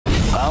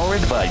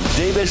Powered by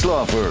Davis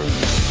Law Firm.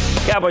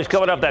 Cowboys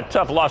coming off that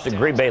tough loss to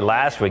Green Bay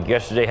last week.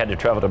 Yesterday had to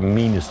travel to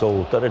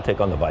Minnesota to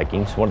take on the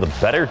Vikings, one of the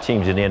better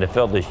teams in the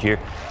NFL this year.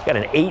 Got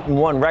an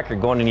 8-1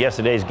 record going into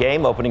yesterday's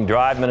game. Opening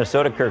drive,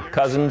 Minnesota, Kirk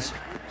Cousins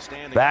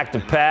back to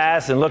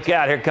pass, and look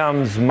out, here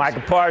comes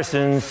Micah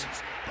Parsons.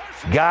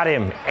 Got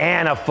him,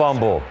 and a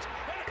fumble.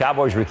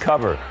 Cowboys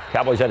recover.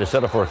 Cowboys had to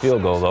settle for a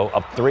field goal, though,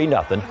 up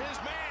 3-0.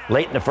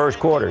 Late in the first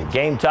quarter,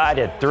 game tied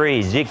at 3.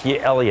 Ezekiel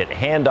Elliott,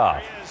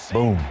 handoff.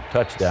 Boom,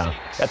 touchdown.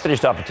 That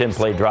finished off a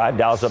 10-play drive.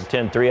 Dallas up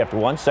 10-3 after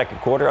 1. Second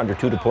quarter, under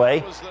 2 to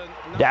play.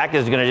 Dak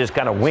is going to just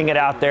kind of wing it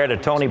out there to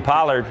Tony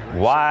Pollard,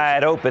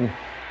 wide open.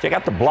 Check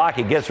out the block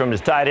he gets from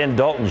his tight end,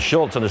 Dalton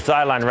Schultz, on the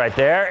sideline right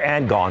there,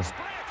 and gone.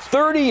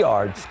 30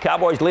 yards.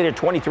 Cowboys lead at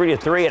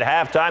 23-3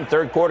 at halftime.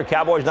 Third quarter,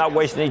 Cowboys not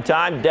wasting any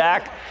time.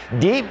 Dak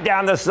deep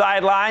down the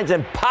sidelines,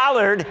 and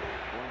Pollard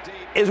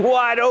is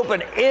wide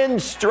open in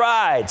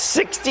stride.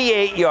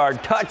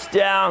 68-yard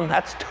touchdown.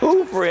 That's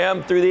 2 for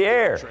him through the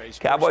air.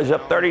 Cowboys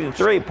up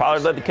 30-3.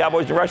 Pollard led the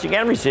Cowboys in rushing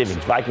and receiving.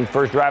 Vikings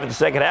first drive of the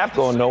second half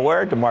going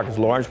nowhere. DeMarcus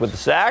Lawrence with the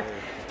sack.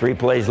 3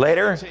 plays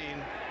later,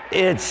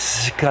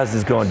 it's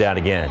Cousins going down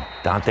again.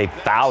 Dante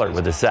Fowler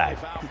with the sack.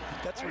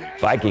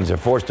 Vikings are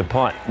forced to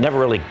punt. Never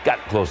really got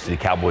close to the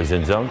Cowboys'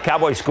 end zone.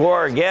 Cowboys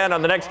score again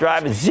on the next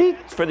drive.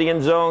 Zeke for the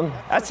end zone.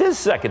 That's his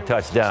second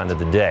touchdown of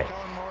the day.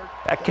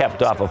 That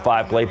capped off a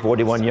 5-play,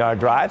 41-yard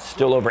drive.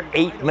 Still over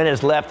 8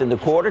 minutes left in the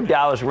quarter.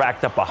 Dallas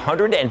racked up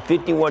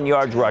 151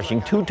 yards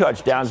rushing, 2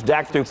 touchdowns.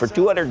 Dak threw for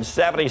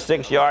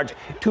 276 yards,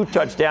 2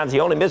 touchdowns. He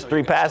only missed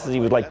 3 passes. He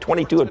was like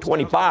 22 of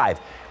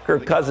 25.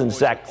 Kirk Cousins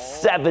sacked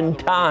 7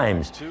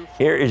 times.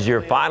 Here is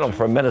your final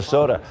from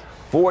Minnesota.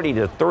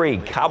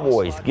 40-3.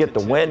 Cowboys get the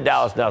win.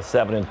 Dallas now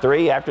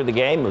 7-3. After the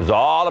game, it was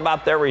all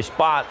about their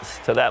response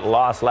to that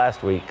loss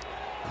last week.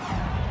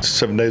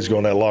 7 days ago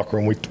in that locker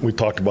room, we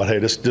talked about, hey,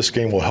 this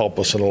game will help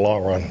us in the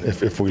long run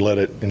if we let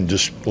it and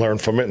just learn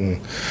from it. And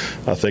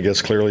I think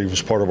that's clearly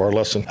was part of our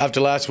lesson.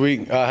 After last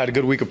week, I had a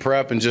good week of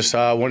prep and just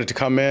wanted to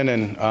come in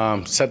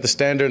and set the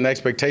standard and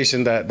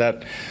expectation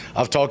that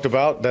I've talked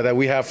about, that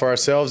we have for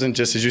ourselves. And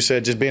just as you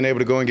said, just being able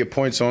to go and get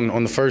points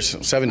on the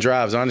first 7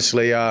 drives,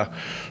 honestly,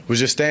 was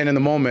just staying in the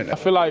moment. I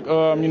feel like,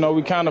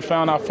 we kind of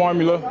found our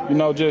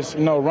formula, just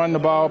running the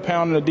ball,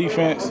 pounding the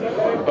defense,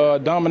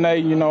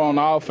 dominating, on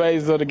all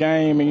phases of the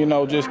game.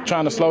 And, just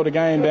trying to slow the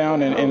game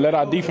down and let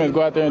our defense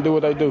go out there and do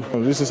what they do.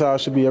 This is how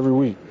it should be every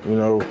week.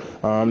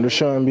 There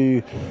shouldn't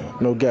be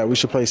no gap. We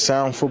should play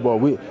sound football.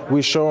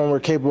 We show them we're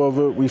capable of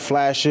it. We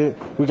flash it.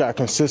 We got to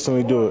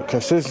consistently do it.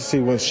 Consistency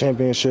wins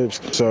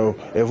championships. So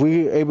if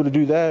we're able to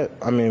do that,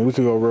 we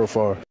could go real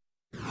far.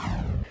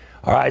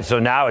 All right, so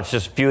now it's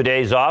just a few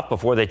days off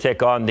before they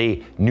take on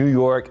the New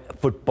York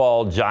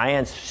Football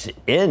Giants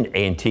in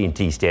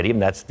AT&T Stadium.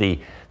 That's the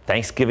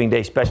Thanksgiving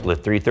Day special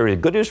at 3:30. The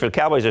good news for the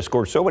Cowboys, they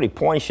scored so many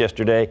points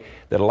yesterday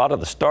that a lot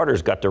of the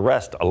starters got to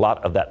rest a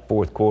lot of that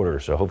fourth quarter.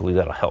 So hopefully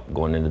that'll help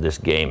going into this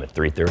game at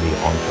 3:30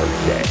 on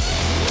Thursday.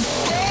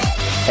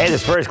 Hey, the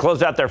Spurs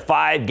closed out their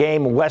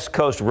 5-game West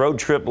Coast road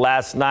trip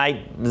last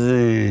night.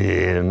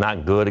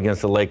 Not good against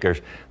the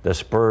Lakers. The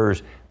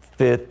Spurs'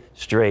 5th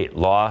straight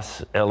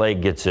loss. LA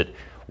gets it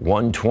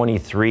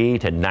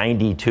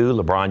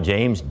 123-92. LeBron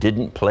James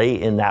didn't play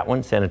in that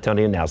one. San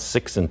Antonio now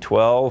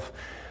 6-12.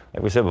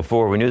 Like we said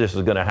before, we knew this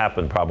was going to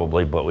happen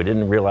probably, but we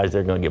didn't realize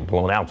they're going to get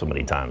blown out so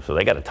many times. So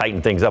they got to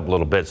tighten things up a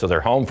little bit. So they're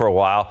home for a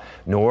while.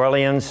 New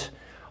Orleans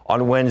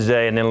on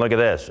Wednesday, and then look at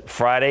this.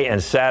 Friday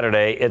and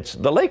Saturday, it's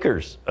the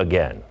Lakers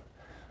again.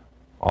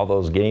 All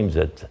those games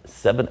at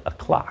 7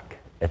 o'clock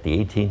at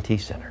the AT&T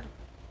Center.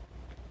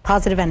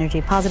 Positive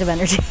energy, positive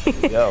energy.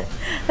 Go.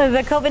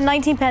 The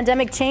COVID-19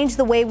 pandemic changed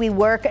the way we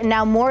work.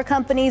 Now more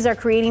companies are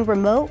creating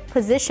remote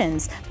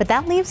positions, but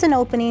that leaves an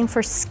opening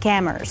for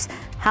scammers.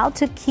 How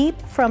to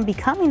keep from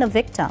becoming a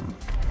victim.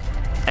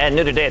 And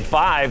new today at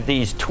 5,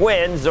 these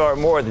twins are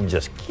more than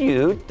just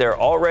cute. They're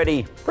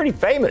already pretty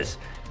famous.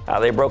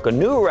 They broke a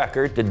new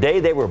record the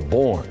day they were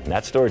born.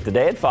 That story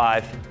today at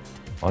 5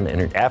 on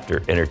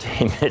After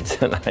Entertainment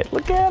tonight.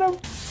 Look at them.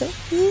 So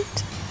cute.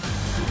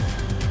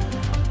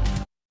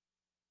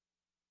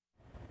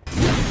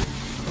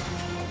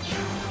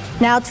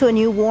 Now to a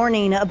new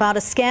warning about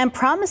a scam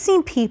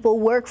promising people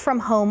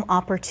work-from-home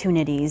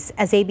opportunities.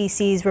 As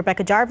ABC's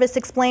Rebecca Jarvis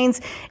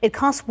explains, it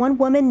cost one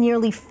woman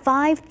nearly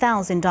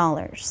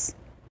 $5,000.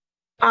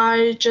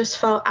 I just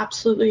felt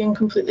absolutely and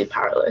completely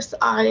powerless.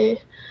 I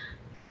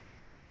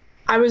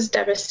was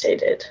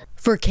devastated.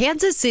 For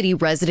Kansas City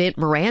resident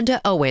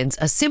Miranda Owens,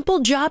 a simple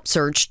job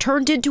search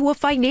turned into a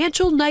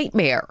financial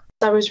nightmare.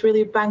 I was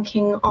really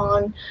banking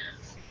on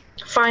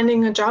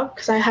finding a job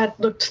because I had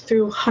looked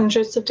through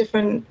hundreds of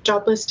different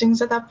job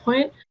listings at that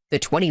point. The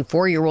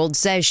 24-year-old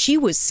says she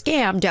was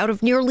scammed out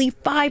of nearly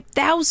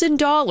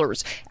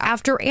 $5,000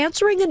 after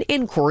answering an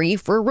inquiry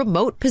for a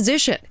remote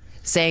position,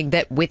 saying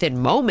that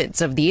within moments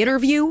of the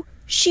interview,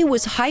 she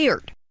was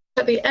hired.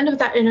 At the end of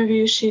that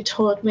interview, she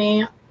told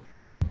me,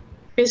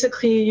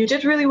 basically, you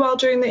did really well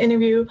during the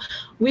interview.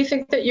 We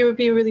think that you would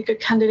be a really good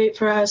candidate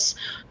for us.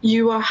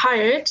 You are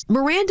hired.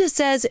 Miranda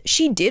says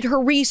she did her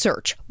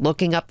research,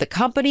 looking up the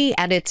company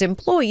and its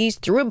employees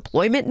through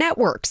employment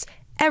networks.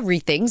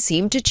 Everything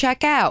seemed to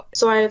check out.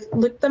 So I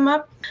looked them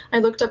up. I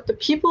looked up the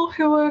people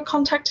who were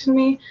contacting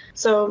me.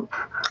 So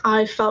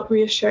I felt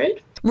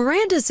reassured.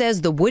 Miranda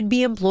says the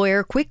would-be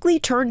employer quickly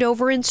turned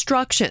over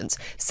instructions,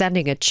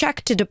 sending a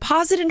check to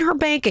deposit in her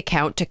bank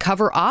account to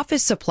cover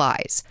office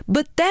supplies,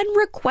 but then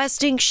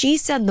requesting she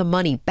send the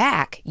money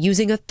back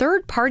using a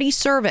third-party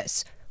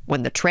service.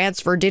 When the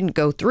transfer didn't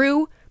go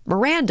through,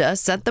 Miranda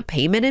sent the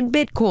payment in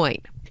Bitcoin.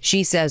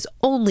 She says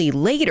only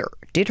later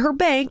did her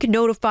bank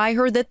notify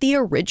her that the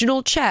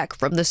original check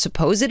from the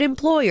supposed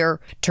employer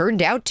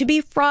turned out to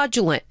be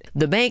fraudulent.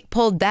 The bank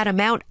pulled that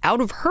amount out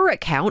of her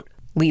account,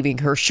 leaving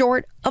her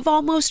short of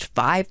almost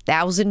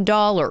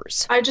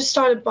 $5,000. I just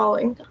started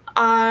bawling.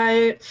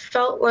 I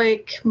felt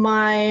like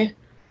my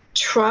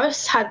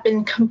trust had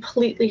been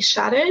completely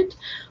shattered.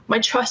 My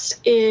trust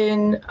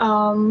in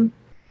all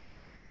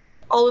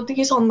of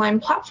these online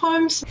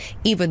platforms.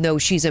 Even though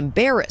she's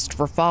embarrassed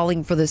for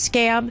falling for the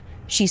scam,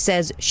 she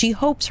says she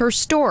hopes her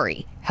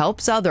story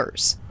helps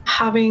others.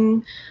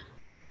 Having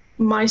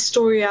my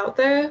story out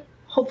there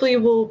hopefully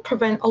will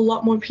prevent a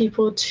lot more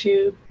people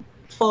to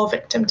fall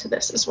victim to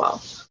this as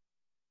well.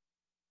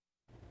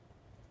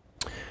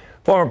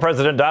 Former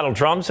President Donald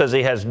Trump says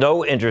he has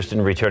no interest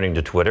in returning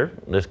to Twitter.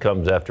 This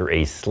comes after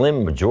a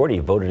slim majority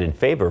voted in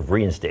favor of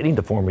reinstating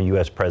the former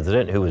U.S.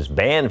 president, who was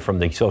banned from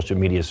the social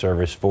media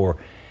service for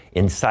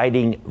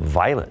inciting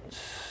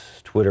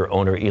violence. Twitter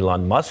owner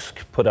Elon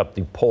Musk put up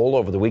the poll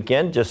over the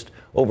weekend. Just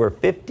over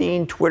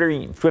 15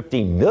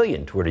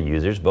 million Twitter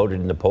users voted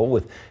in the poll,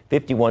 with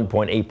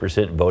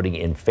 51.8% voting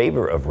in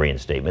favor of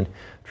reinstatement.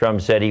 Trump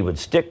said he would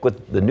stick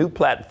with the new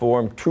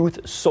platform,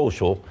 Truth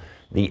Social,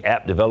 the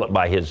app developed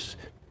by his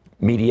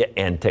media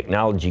and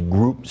technology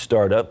group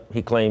startup.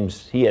 He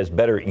claims he has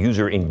better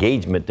user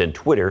engagement than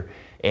Twitter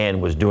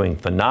and was doing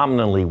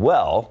phenomenally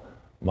well.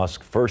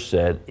 Musk first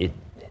said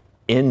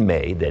in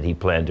May that he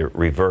planned to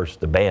reverse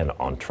the ban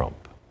on Trump.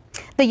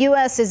 The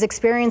U.S. is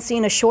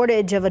experiencing a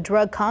shortage of a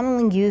drug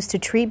commonly used to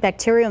treat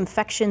bacterial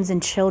infections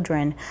in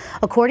children.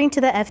 According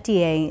to the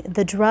FDA,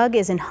 the drug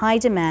is in high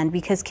demand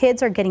because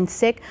kids are getting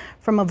sick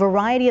from a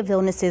variety of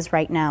illnesses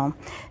right now.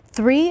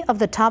 3 of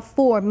the top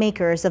 4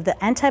 makers of the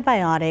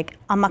antibiotic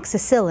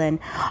amoxicillin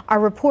are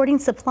reporting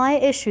supply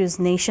issues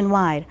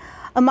nationwide.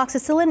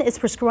 Amoxicillin is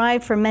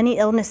prescribed for many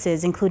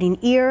illnesses, including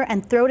ear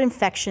and throat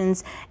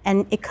infections,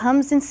 and it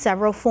comes in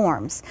several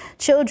forms.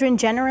 Children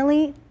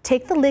generally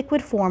take the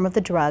liquid form of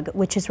the drug,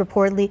 which is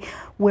reportedly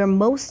where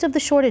most of the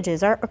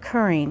shortages are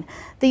occurring.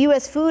 The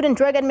U.S. Food and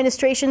Drug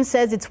Administration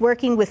says it's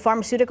working with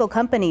pharmaceutical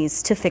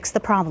companies to fix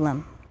the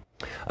problem.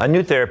 A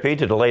new therapy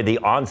to delay the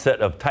onset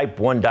of type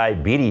 1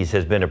 diabetes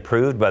has been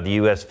approved by the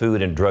U.S.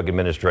 Food and Drug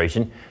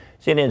Administration.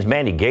 CNN's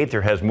Mandy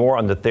Gaither has more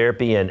on the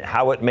therapy and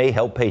how it may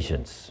help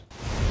patients.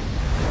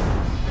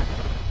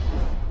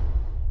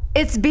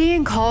 It's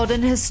being called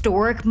an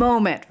historic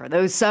moment for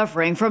those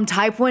suffering from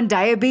type 1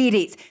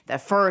 diabetes. The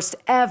first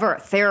ever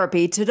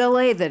therapy to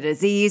delay the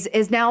disease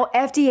is now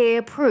FDA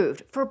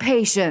approved for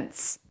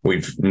patients.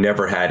 We've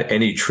never had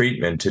any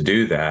treatment to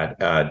do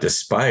that,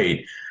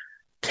 despite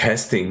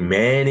testing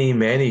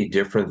many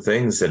different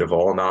things that have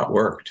all not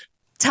worked.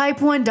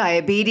 Type 1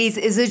 diabetes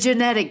is a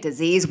genetic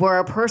disease where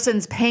a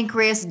person's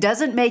pancreas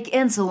doesn't make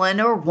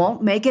insulin or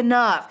won't make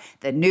enough.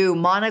 The new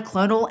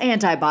monoclonal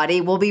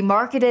antibody will be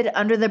marketed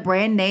under the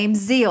brand name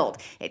Zeald.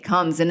 It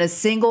comes in a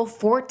single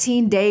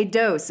 14-day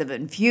dose of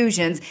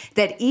infusions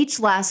that each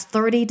last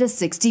 30 to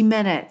 60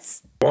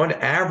 minutes. On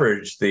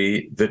average,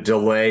 the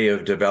delay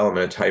of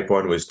development of type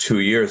 1 was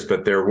 2 years,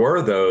 but there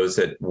were those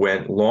that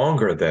went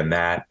longer than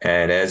that.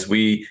 And as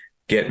we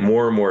get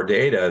more and more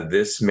data,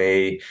 this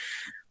may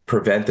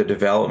prevent the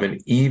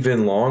development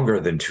even longer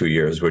than 2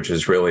 years, which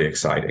is really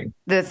exciting.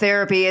 The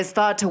therapy is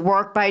thought to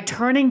work by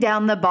turning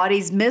down the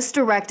body's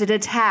misdirected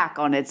attack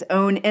on its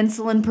own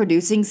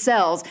insulin-producing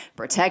cells.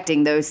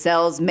 Protecting those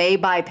cells may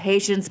buy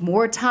patients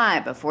more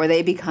time before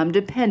they become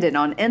dependent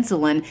on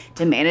insulin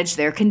to manage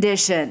their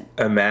condition.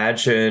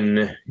 Imagine,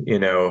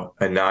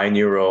 a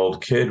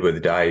 9-year-old kid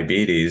with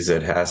diabetes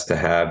that has to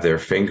have their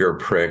finger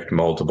pricked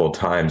multiple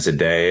times a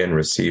day and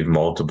receive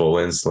multiple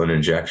insulin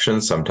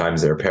injections.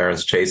 Sometimes their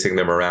parents chasing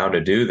them around to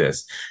do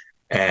this.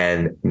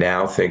 And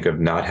now think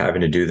of not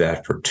having to do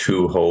that for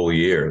 2 whole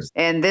years.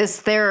 And this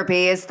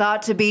therapy is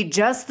thought to be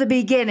just the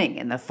beginning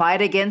in the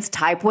fight against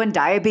type 1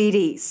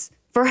 diabetes.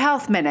 For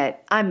Health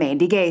Minute, I'm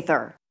Mandy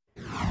Gaither.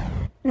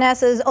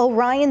 NASA's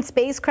Orion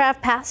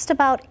spacecraft passed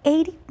about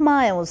 80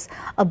 miles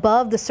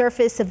above the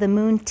surface of the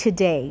moon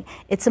today.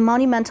 It's a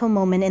monumental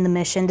moment in the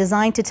mission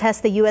designed to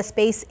test the U.S.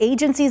 Space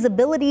Agency's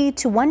ability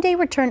to one day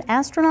return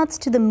astronauts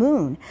to the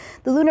moon.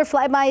 The lunar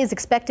flyby is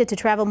expected to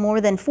travel more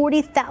than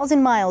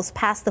 40,000 miles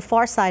past the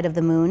far side of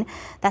the moon.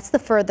 That's the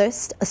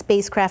furthest a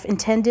spacecraft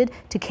intended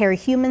to carry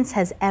humans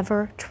has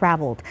ever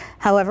traveled.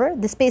 However,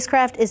 the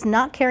spacecraft is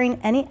not carrying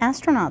any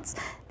astronauts.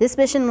 This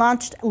mission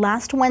launched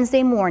last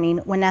Wednesday morning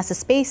when NASA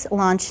Space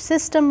Launch Launch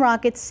System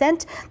rocket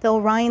sent the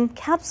Orion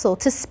capsule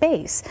to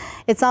space.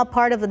 It's all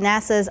part of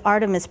NASA's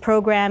Artemis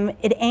program.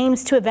 It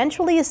aims to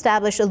eventually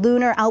establish a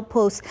lunar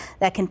outpost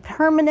that can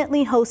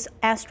permanently host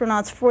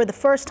astronauts for the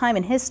first time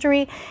in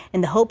history,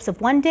 in the hopes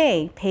of one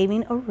day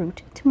paving a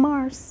route to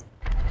Mars.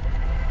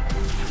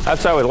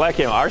 That's how we like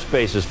it. Our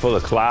space is full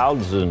of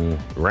clouds and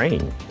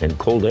rain and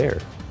cold air.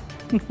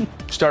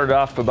 Started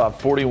off about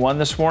 41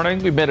 this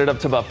morning. We made it up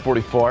to about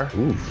 44.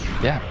 Ooh.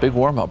 Yeah, big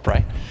warm up,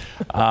 right?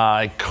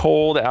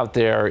 Cold out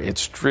there.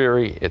 It's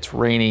dreary. It's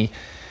rainy.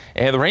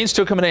 And the rain's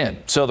still coming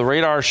in. So the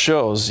radar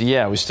shows,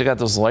 yeah, we still got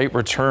those light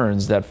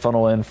returns that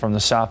funnel in from the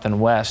south and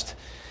west.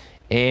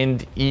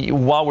 And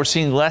while we're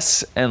seeing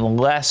less and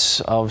less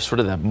of sort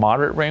of that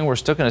moderate rain, we're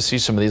still going to see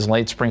some of these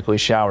light sprinkly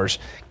showers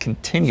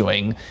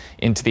continuing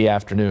into the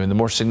afternoon. The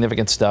more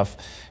significant stuff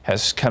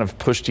has kind of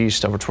pushed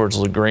east over towards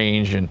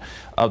LaGrange and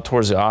up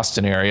towards the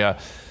Austin area.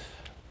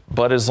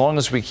 But as long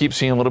as we keep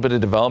seeing a little bit of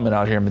development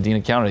out here in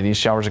Medina County, these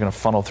showers are going to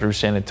funnel through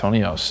San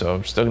Antonio. So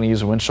we're still going to use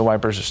the windshield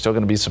wipers. There's still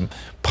going to be some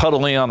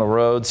puddling on the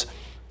roads.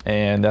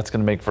 And that's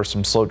going to make for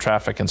some slow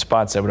traffic in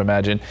spots, I would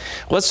imagine.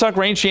 Let's talk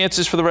rain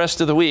chances for the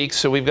rest of the week.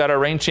 So we've got our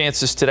rain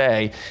chances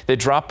today. They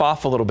drop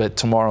off a little bit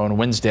tomorrow and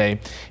Wednesday.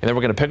 And then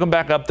we're going to pick them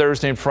back up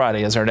Thursday and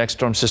Friday as our next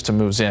storm system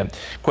moves in.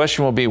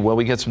 Question will be, will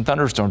we get some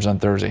thunderstorms on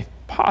Thursday?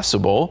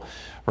 Possible.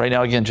 Right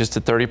now, again, just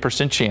a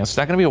 30% chance. It's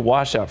not going to be a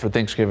washout for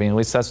Thanksgiving. At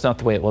least that's not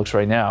the way it looks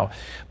right now.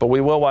 But we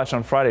will watch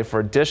on Friday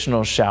for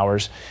additional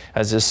showers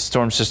as this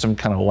storm system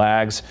kind of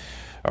lags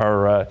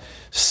or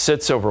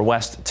sits over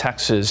West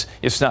Texas.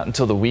 It's not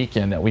until the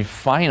weekend that we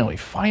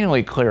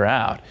finally clear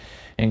out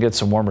and get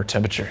some warmer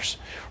temperatures.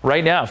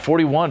 Right now,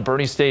 41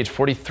 Bernie Stage,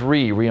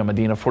 43 Rio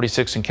Medina,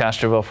 46 in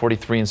Castroville,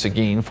 43 in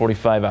Seguin,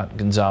 45 out in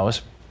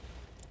Gonzales.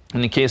 In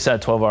the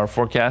KSAT 12-hour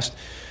forecast,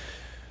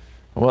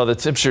 well, the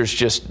temperatures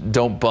just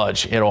don't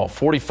budge at all.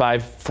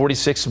 45,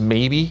 46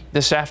 maybe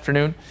this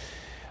afternoon.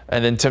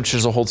 And then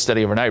temperatures will hold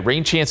steady overnight.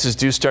 Rain chances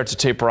do start to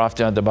taper off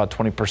down to about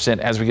 20%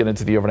 as we get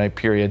into the overnight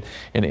period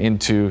and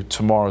into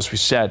tomorrow. As we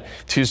said,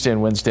 Tuesday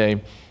and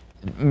Wednesday,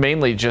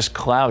 mainly just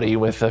cloudy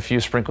with a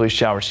few sprinkly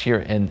showers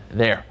here and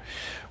there.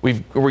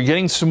 We're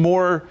getting some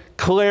more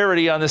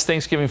clarity on this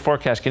Thanksgiving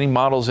forecast, getting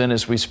models in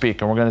as we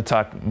speak. And we're going to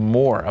talk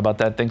more about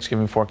that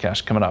Thanksgiving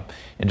forecast coming up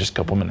in just a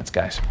couple minutes,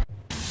 guys.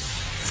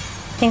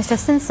 Thanks,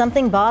 Justin.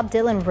 Something Bob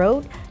Dylan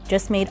wrote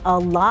just made a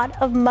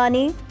lot of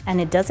money, and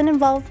it doesn't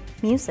involve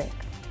music.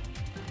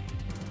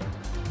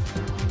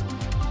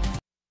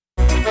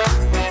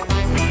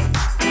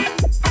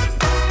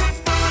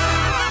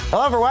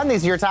 Hello, everyone.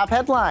 These are your top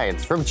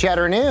headlines from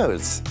Cheddar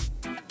News.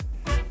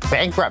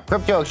 Bankrupt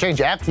crypto exchange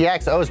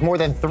FTX owes more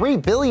than $3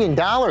 billion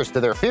to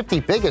their 50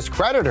 biggest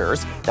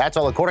creditors. That's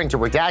all according to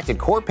redacted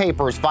court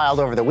papers filed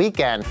over the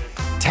weekend.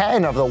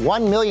 10 of the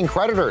 1 million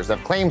creditors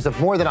have claims of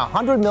more than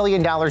 $100 million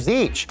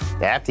each.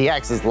 The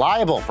FTX is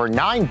liable for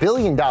 $9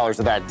 billion of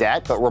that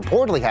debt, but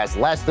reportedly has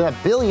less than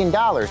 $1 billion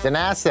in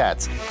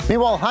assets.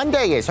 Meanwhile,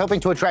 Hyundai is hoping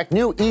to attract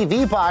new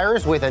EV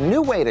buyers with a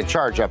new way to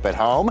charge up at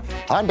home.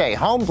 Hyundai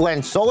Home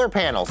blends solar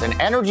panels and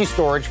energy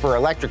storage for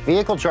electric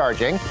vehicle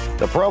charging.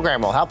 The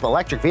program will help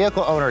electric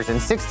vehicle owners in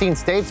 16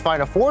 states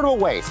find affordable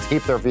ways to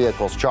keep their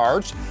vehicles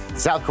charged.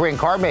 South Korean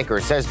car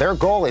maker says their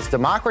goal is to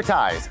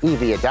democratize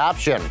EV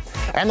adoption.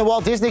 And the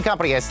Walt Disney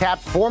Company has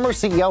tapped former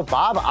CEO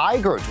Bob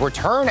Iger to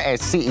return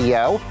as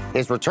CEO.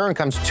 His return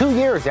comes 2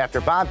 years after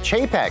Bob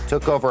Chapek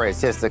took over as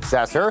his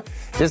successor.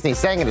 Disney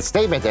saying in a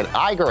statement that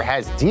Iger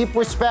has deep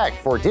respect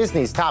for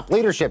Disney's top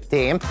leadership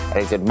team and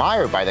is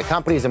admired by the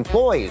company's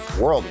employees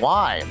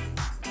worldwide.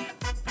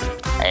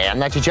 And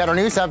that's your Cheddar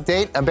News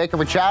Update. I'm Baker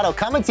Machado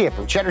coming to you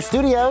from Cheddar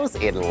Studios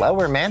in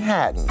Lower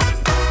Manhattan.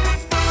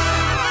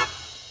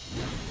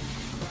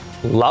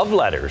 Love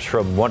letters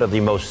from one of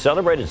the most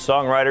celebrated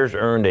songwriters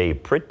earned a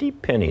pretty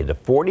penny. The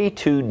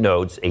 42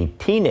 notes a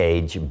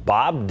teenage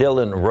Bob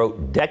Dylan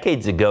wrote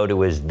decades ago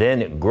to his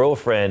then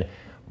girlfriend,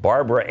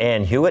 Barbara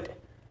Ann Hewitt,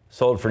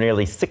 sold for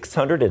nearly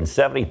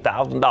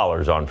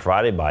 $670,000 on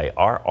Friday by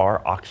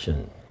RR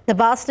Auction. The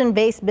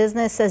Boston-based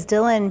business says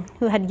Dylan,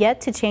 who had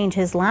yet to change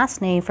his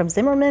last name from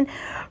Zimmerman,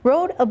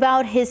 wrote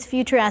about his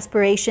future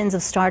aspirations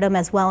of stardom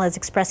as well as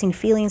expressing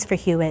feelings for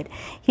Hewitt.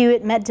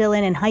 Hewitt met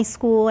Dylan in high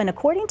school, and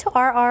according to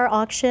RR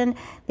Auction,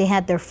 they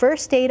had their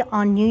first date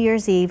on New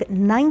Year's Eve,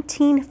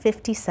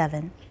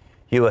 1957.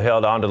 Hewitt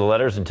held on to the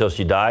letters until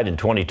she died in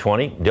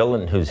 2020.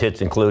 Dylan, whose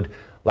hits include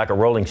Like a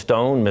Rolling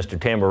Stone, Mr.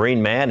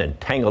 Tambourine Man, and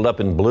Tangled Up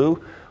in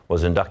Blue,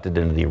 was inducted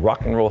into the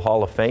Rock and Roll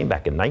Hall of Fame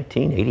back in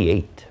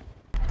 1988.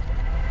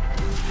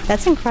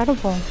 That's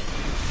incredible.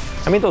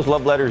 I mean, those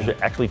love letters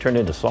actually turned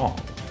into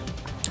songs.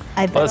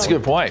 Well, that's a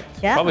good point.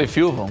 Yeah. Probably a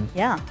few of them.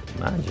 Yeah.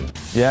 Imagine.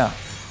 Yeah.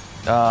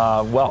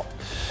 Well,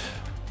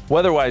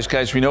 weather-wise,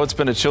 guys, we know it's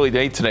been a chilly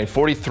day today.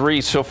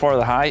 43 so far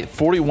the high.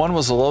 41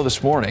 was the low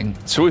this morning.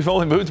 So we've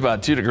only moved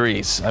about 2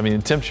 degrees. I mean,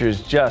 the temperature is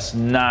just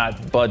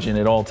not budging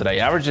at all today.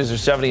 Averages are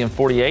 70 and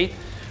 48.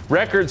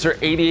 Records are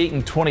 88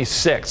 and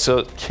 26. So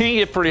it can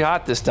get pretty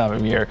hot this time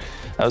of year.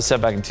 That was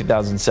set back in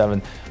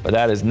 2007, but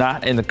that is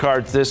not in the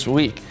cards this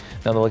week.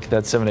 Another look at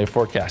that 7-day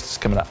forecast is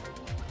coming up.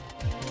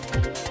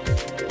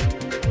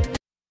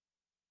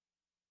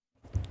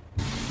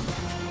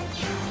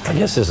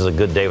 guess this is a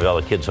good day with all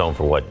the kids home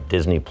for what?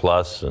 Disney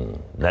Plus and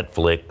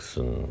Netflix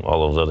and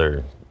all those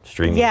other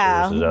streaming services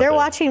out they're there.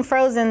 watching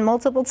Frozen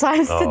multiple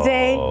times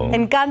today.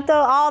 Encanto,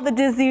 all the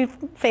Disney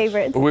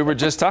favorites. We were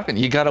just talking.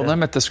 You got to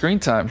limit the screen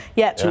time.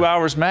 Yeah. 2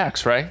 hours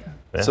max, right?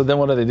 Yeah. So then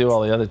what do they do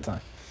all the other time?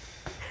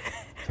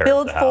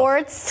 Build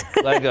forts.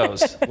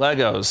 Legos.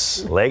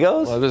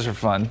 Legos are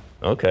fun.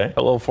 Okay.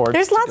 Little forts.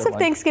 There's lots of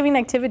Thanksgiving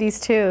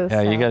activities too.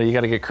 Yeah, you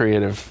got to get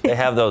creative. They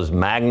have those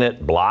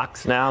magnet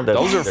blocks now.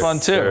 Those are fun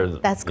too.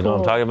 That's cool. You know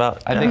what I'm talking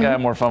about? I think I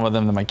have more fun with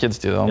them than my kids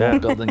do. I'm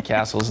building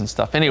castles and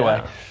stuff.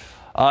 Anyway,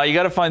 you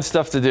got to find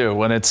stuff to do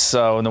when it's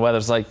when the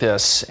weather's like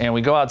this. And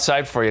we go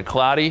outside for you.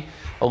 Cloudy,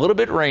 a little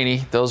bit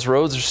rainy. Those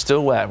roads are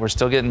still wet. We're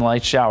still getting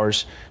light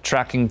showers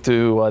tracking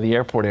through the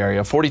airport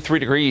area. 43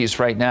 degrees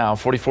right now.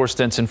 44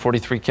 Stinson,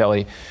 43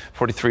 Kelly,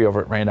 43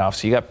 over at Randolph.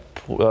 So you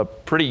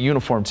got pretty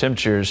uniform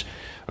temperatures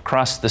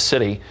across the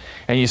city.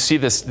 And you see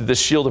this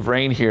shield of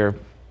rain here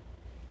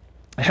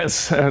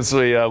as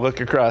we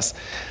look across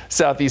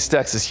southeast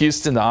Texas,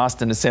 Houston to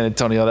Austin to San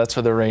Antonio. That's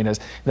where the rain is.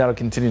 That'll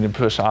continue to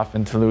push off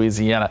into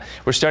Louisiana.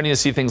 We're starting to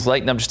see things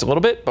lighten up just a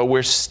little bit, but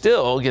we're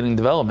still getting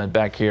development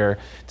back here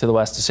to the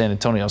west of San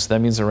Antonio. So that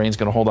means the rain's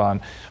going to hold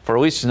on for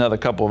at least another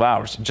couple of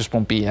hours. It just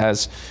won't be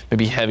as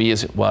maybe heavy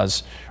as it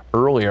was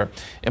earlier.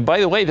 And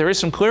by the way, there is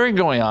some clearing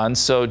going on.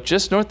 So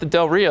just north of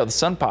Del Rio, the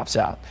sun pops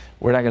out.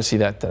 We're not going to see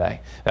that today.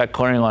 That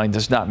clearing line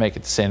does not make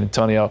it to San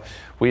Antonio.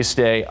 We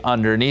stay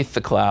underneath the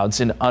clouds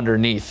and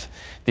underneath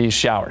these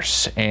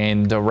showers.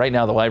 And right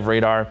now, the live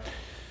radar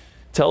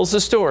tells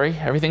the story.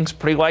 Everything's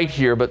pretty light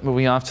here, but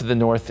moving off to the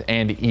north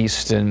and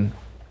east, and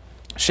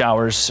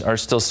showers are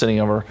still sitting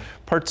over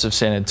parts of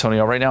San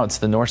Antonio. Right now, it's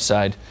the north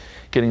side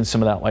getting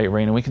some of that light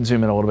rain, and we can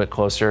zoom in a little bit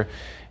closer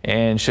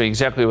and show you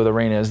exactly where the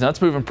rain is. Now,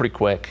 it's moving pretty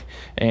quick,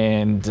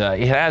 and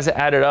it has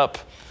added up.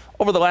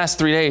 Over the last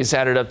 3 days,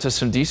 added up to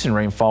some decent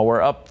rainfall.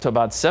 We're up to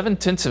about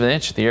 7/10 of an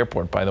inch at the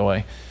airport, by the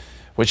way,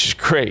 which is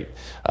great.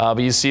 But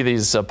you see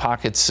these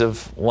pockets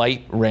of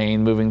light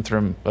rain moving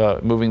through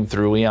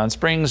Leon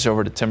Springs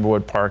over to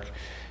Timberwood Park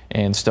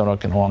and Stone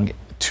Oak and along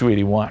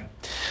 281.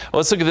 Well,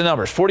 let's look at the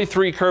numbers.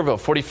 43 Kerrville,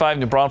 45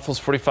 New Braunfels,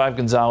 45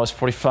 Gonzales,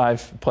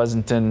 45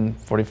 Pleasanton,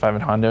 45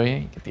 in Hondo. You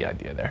get the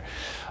idea there.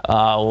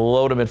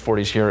 Low to mid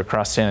 40s here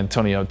across San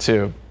Antonio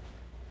too.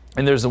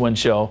 And there's the wind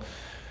chill.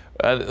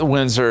 The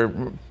winds are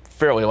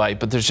fairly light,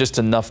 but there's just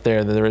enough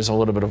there that there is a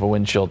little bit of a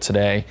wind chill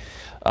today.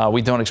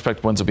 We don't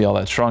expect winds to be all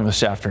that strong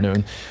this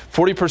afternoon.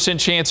 40%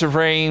 chance of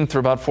rain through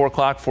about 4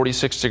 o'clock,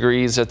 46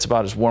 degrees. That's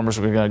about as warm as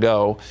we're going to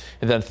go.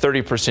 And then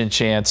 30%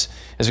 chance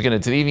as we get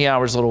into the evening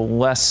hours, a little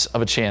less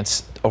of a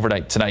chance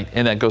overnight tonight.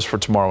 And that goes for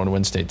tomorrow and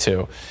Wednesday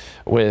too,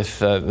 with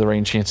the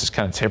rain chances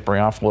kind of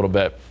tapering off a little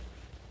bit.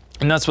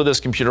 And that's what this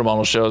computer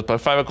model shows. By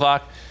 5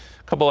 o'clock,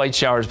 a couple light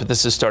showers, but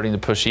this is starting to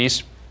push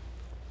east.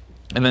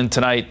 And then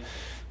tonight,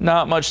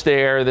 not much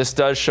there. This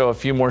does show a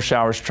few more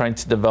showers trying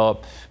to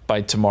develop by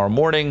tomorrow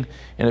morning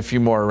and a few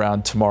more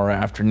around tomorrow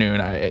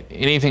afternoon.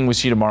 Anything we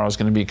see tomorrow is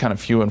going to be kind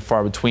of few and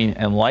far between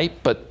and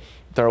light, but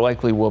there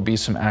likely will be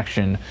some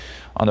action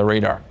on the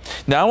radar.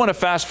 Now I want to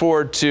fast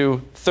forward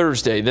to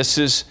Thursday. This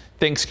is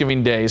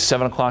Thanksgiving Day,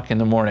 7 o'clock in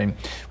the morning.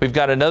 We've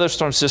got another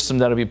storm system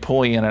that'll be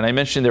pulling in, and I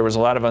mentioned there was a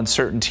lot of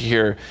uncertainty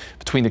here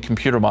between the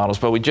computer models,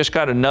 but we just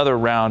got another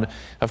round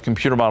of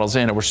computer models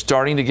in, and we're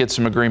starting to get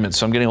some agreement.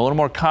 So I'm getting a little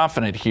more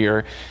confident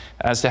here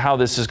as to how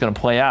this is going to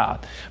play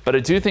out. But I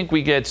do think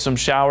we get some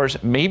showers,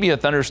 maybe a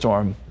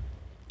thunderstorm,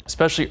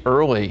 especially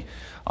early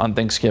on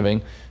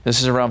Thanksgiving.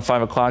 This is around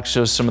 5 o'clock,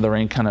 shows some of the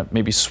rain kind of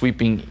maybe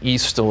sweeping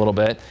east a little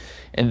bit.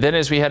 And then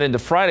as we head into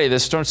Friday,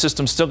 this storm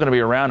system's still going to be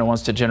around and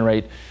wants to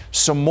generate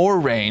some more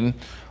rain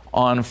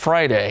on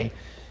Friday.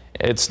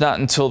 It's not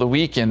until the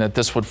weekend that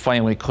this would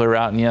finally clear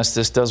out. And yes,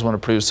 this does want to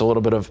produce a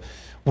little bit of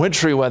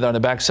wintry weather on the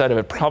backside of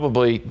it.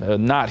 Probably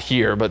not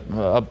here, but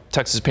up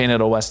Texas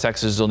Panhandle, West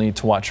Texas, you'll need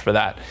to watch for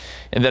that.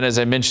 And then, as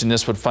I mentioned,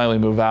 this would finally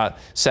move out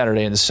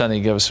Saturday into Sunday,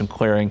 give us some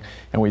clearing,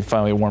 and we'd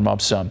finally warm up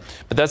some.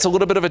 But that's a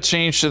little bit of a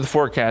change to the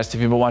forecast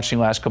if you've been watching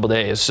the last couple of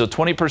days. So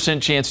 20%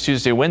 chance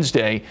Tuesday,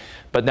 Wednesday,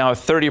 but now a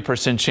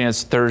 30%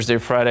 chance Thursday,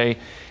 Friday.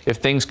 If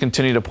things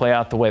continue to play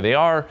out the way they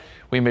are,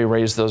 we may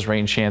raise those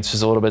rain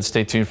chances a little bit.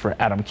 Stay tuned for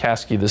Adam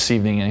Caskey this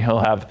evening, and he'll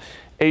have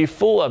a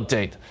full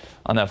update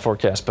on that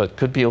forecast, but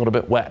could be a little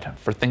bit wet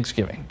for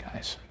Thanksgiving,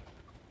 guys.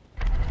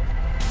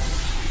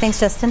 Thanks,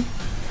 Justin.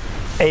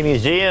 A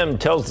museum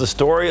tells the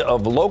story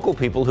of local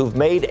people who've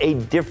made a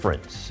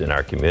difference in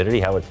our community,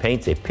 how it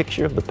paints a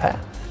picture of the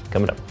past.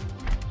 Coming up.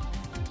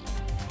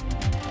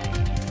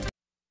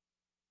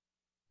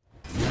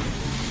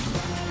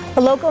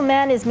 A local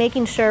man is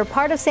making sure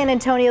part of San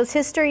Antonio's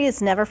history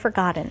is never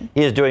forgotten.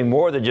 He is doing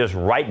more than just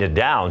writing it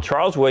down.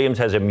 Charles Williams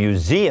has a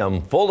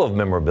museum full of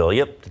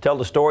memorabilia to tell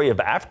the story of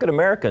African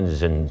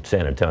Americans in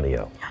San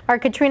Antonio. Our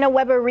Katrina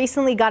Weber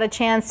recently got a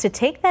chance to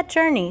take that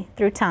journey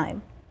through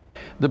time.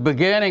 The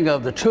beginning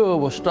of the tour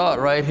will start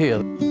right here.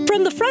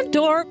 From the front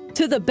door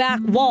to the back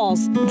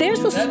walls, there's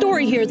a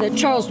story here that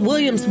Charles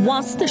Williams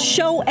wants to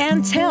show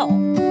and tell.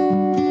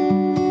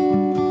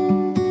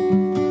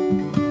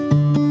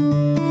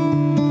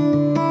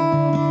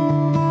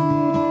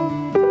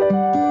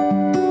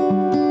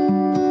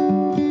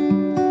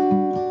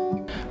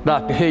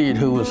 Dr. Hilliard,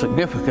 who was a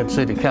significant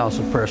city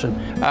council person.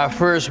 Our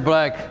first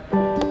black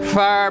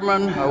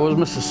fireman was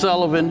Mr.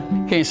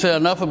 Sullivan. Can't say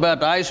enough about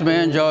the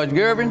Iceman, George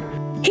Gervin.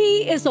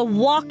 He is a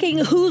walking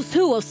who's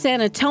who of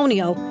San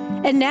Antonio,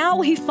 and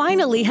now he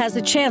finally has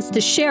a chance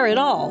to share it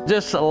all.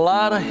 Just a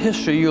lot of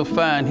history you'll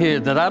find here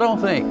that I don't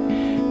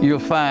think you'll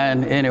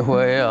find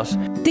anywhere else.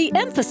 The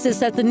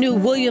emphasis at the new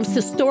Williams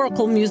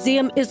Historical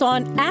Museum is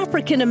on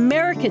African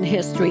American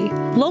history,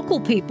 local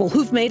people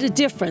who've made a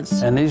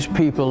difference. And these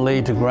people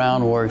laid the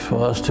groundwork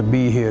for us to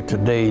be here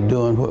today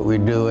doing what we're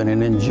doing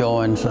and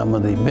enjoying some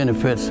of the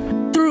benefits.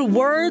 Through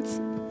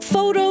words,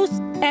 photos,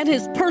 and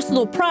his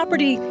personal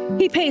property,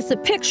 he paints a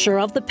picture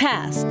of the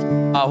past.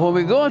 When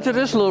we go into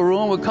this little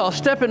room, we call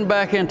stepping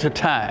back into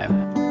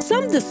time.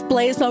 Some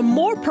displays are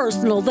more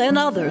personal than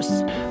others.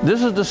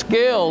 This is the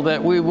scale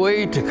that we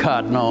weighed to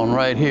cotton on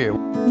right here.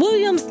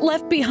 Williams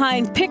left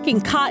behind picking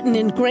cotton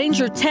in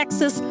Granger,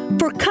 Texas,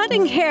 for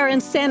cutting hair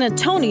in San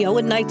Antonio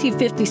in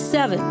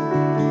 1957.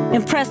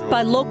 Impressed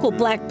by local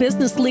black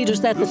business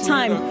leaders at the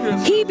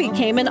time, he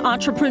became an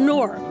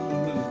entrepreneur.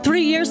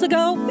 3 years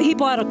ago, he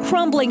bought a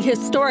crumbling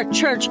historic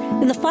church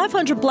in the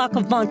 500 block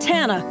of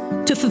Montana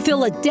to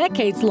fulfill a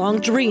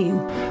decades-long dream.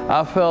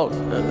 I felt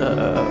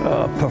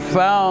a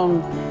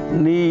profound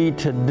need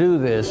to do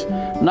this,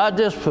 not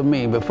just for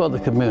me, but for the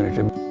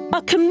community.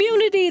 A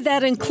community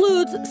that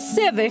includes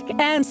civic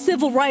and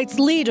civil rights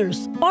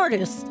leaders,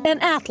 artists,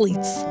 and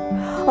athletes.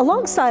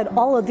 Alongside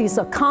all of these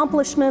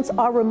accomplishments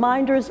are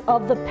reminders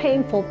of the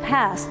painful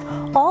past.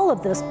 All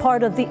of this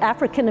part of the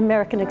African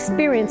American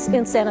experience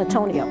in San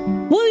Antonio.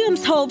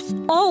 Williams hopes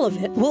all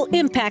of it will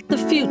impact the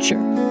future.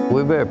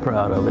 We're very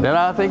proud of it, and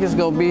I think it's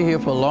going to be here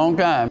for a long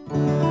time.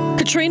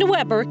 Katrina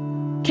Weber,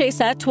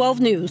 KSAT 12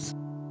 News.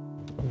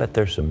 I bet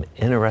there's some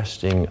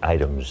interesting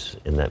items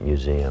in that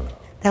museum.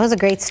 That was a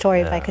great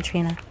story by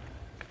Katrina.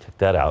 Check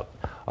that out.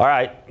 All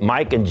right,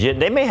 Mike and Jen,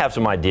 they may have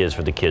some ideas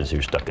for the kids who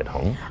are stuck at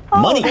home.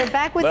 Oh, money. They're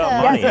back with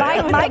money.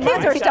 Yes, my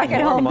kids are stuck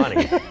at home.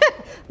 Money.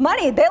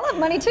 Money. They love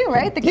money too,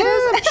 right? The kids.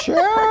 Yeah,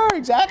 sure,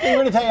 exactly. We're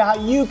going to tell you how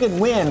you can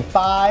win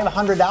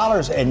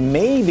 $500 and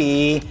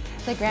maybe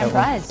the grand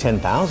prize.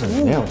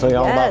 10,000. Yeah, we'll tell you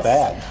all about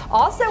that.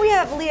 Also, we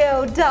have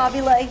Leo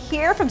Davila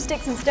here from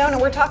Sticks and Stone,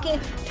 and we're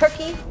talking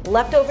turkey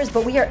leftovers,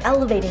 but we are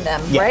elevating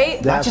them,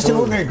 right? Not just an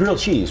ordinary grilled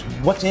cheese.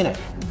 What's in it?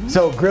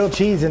 So grilled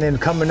cheese, and then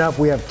coming up,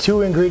 we have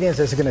 2 ingredients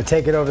that's going to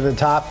take it over the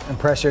top,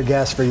 impress your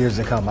guests for years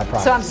to come, I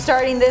promise. So I'm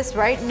starting this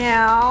right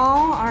now.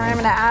 All right, I'm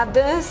going to add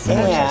this.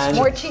 And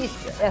more cheese.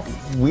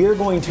 Yes. We're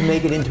going to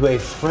make it into a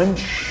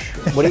French,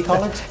 what do you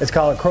call it? It's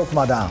called a croque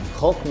madame.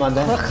 Croque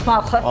madame. Yes.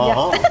 Enchanté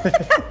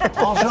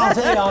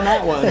on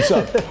that one.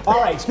 So, all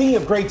right, speaking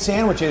of great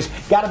sandwiches,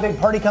 got a big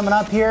party coming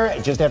up here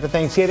just after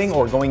Thanksgiving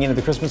or going into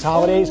the Christmas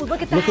holidays. Ooh,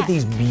 look at that. Look at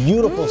these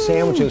beautiful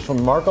sandwiches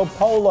from Marco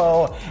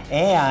Polo,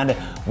 and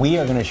we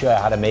are going to show you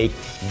how to make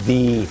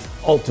the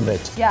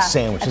ultimate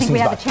sandwich. I think we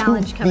have a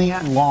challenge coming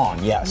up.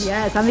 Long, yes.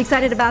 Yes, I'm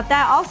excited about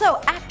that.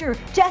 Also, actor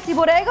Jesse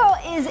Borrego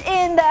is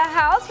in the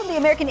house from the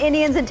American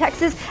Indians in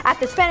Texas at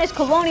the Spanish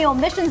Colonial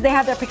Missions. They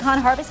have their Pecan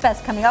Harvest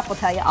Fest coming up. We'll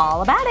tell you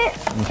all about it.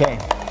 Okay.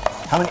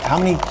 How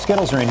many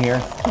Skittles are in here?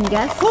 Can you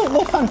guess?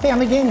 Little fun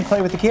family game to play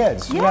with the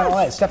kids. Yes. You got all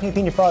that. Stephanie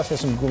Pena Frost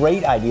has some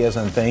great ideas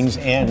on things,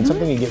 and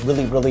something you get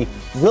really, really,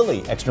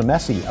 really extra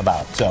messy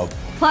about. So.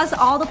 Plus,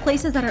 all the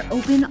places that are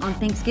open on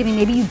Thanksgiving.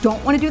 Maybe you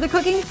don't want to do the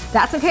cooking.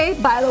 That's okay.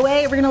 By the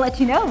way, we're going to let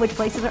you know which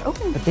places are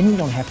open. But then you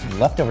don't have the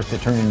leftovers to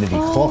turn into the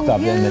croque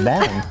up in the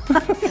down.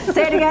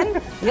 Say it again.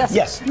 Yes.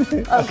 Yes.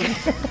 Okay.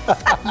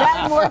 That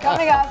and more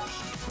coming up.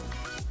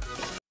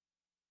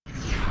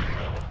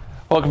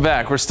 Welcome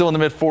back. We're still in the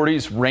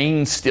mid-40s.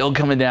 Rain still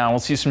coming down. We'll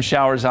see some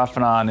showers off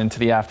and on into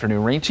the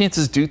afternoon. Rain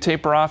chances do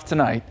taper off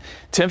tonight.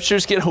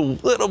 Temperatures get a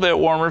little bit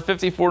warmer.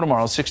 54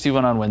 tomorrow,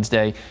 61 on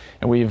Wednesday.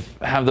 And we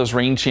have those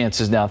rain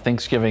chances now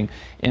Thanksgiving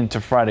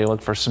into Friday.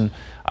 Look for some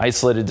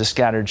isolated to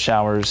scattered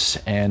showers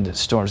and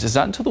storms. It's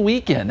not until the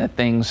weekend that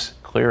things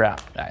clear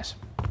out, guys.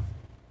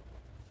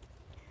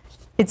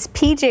 It's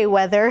PJ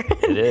weather.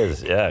 It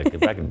is, yeah. Get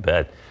back in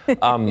bed.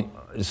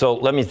 So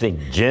let me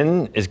think.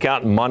 Jen is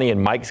counting money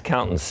and Mike's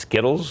counting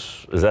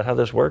Skittles. Is that how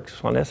this works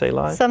on SA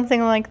Live?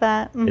 Something like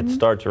that. It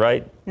starts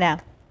right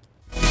now.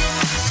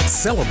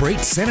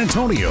 Celebrate San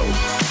Antonio.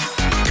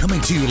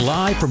 Coming to you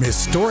live from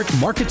historic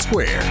Market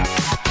Square.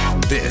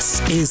 This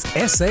is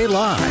SA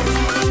Live.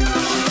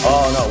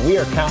 Oh no, we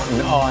are counting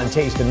on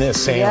tasting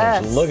this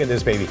sandwich. Yes. Look at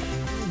this baby.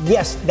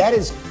 Yes, that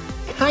is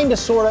kind of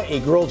sort of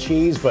a grilled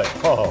cheese, but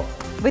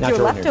with your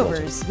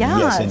leftovers.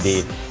 Yes,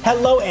 indeed.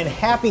 Hello and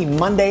happy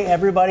Monday,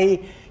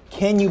 everybody.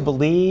 Can you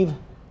believe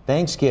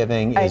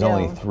Thanksgiving is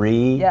only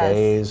 3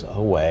 days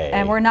away?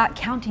 And we're not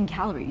counting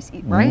calories,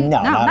 right?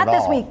 No, not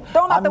this all. week.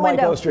 Throw them out the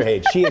window. I'm Mike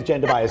Osterhage. She is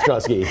Jen Tobias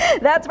Trusky.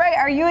 That's right.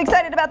 Are you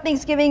excited about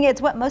Thanksgiving?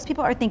 It's what most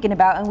people are thinking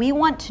about, and we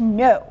want to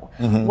know,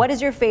 what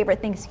is your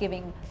favorite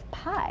Thanksgiving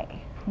pie?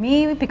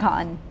 Me,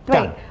 pecan.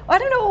 Wait, I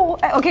don't know.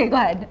 Okay, go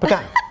ahead.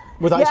 Pecan.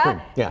 With ice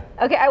cream, yeah.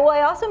 Okay, I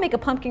also make a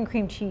pumpkin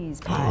cream cheese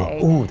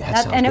pie. Ooh,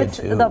 that sounds I know good it's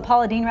too. the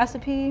Paula Deen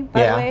recipe,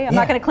 by the way. I'm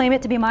not going to claim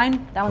it to be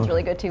mine. That one's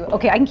really good too.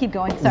 Okay, I can keep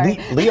going. Sorry.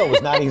 Leo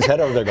was nodding his head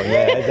over there going,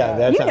 yeah,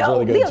 that sounds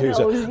really good Leo too.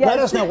 So knows, yes. let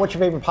us know what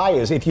your favorite pie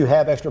is. If you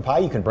have extra pie,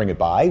 you can bring it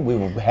by. We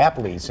will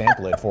happily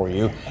sample it for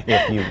you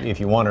if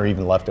you want, or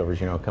even leftovers,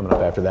 coming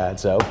up after that.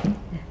 So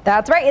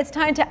that's right. It's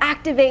time to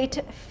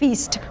activate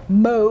feast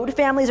mode.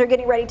 Families are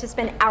getting ready to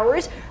spend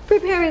hours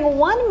preparing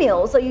one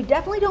meal, so you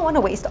definitely don't want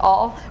to waste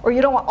all, or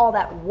you don't want all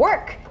that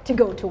work to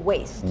go to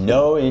waste.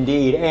 No,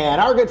 indeed. And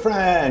our good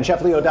friend,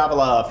 Chef Leo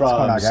Davila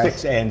from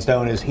Sticks and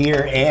Stone is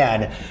here,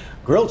 and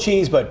grilled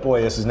cheese, but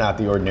boy, this is not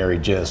the ordinary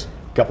just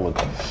couple of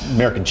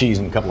American cheese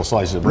and a couple of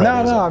slices of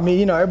bread. No. I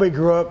mean, everybody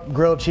grew up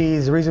grilled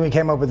cheese. The reason we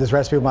came up with this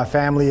recipe with my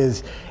family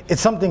is it's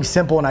something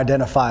simple and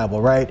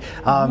identifiable, right?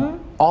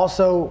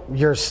 Also,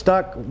 you're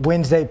stuck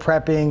Wednesday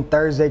prepping,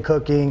 Thursday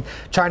cooking,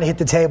 trying to hit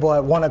the table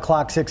at 1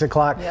 o'clock, 6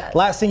 o'clock. Yes.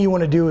 Last thing you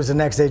want to do is the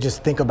next day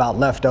just think about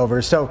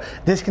leftovers. So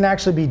this can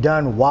actually be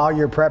done while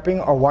you're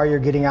prepping or while you're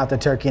getting out the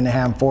turkey and the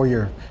ham for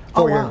your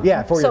your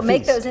feast. So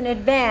make those in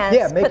advance.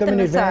 Yeah, make them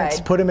in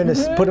advance. Put them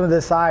to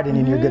the side, and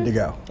then you're good to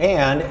go.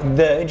 And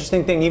the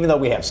interesting thing, even though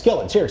we have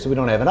skillets here, so we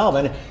don't have an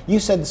oven,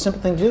 you said the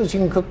simple thing to do is you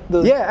can cook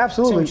the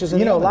sandwiches in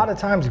the oven. A lot of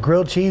times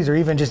grilled cheese or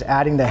even just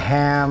adding the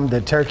ham,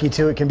 the turkey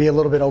to it can be a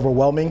little bit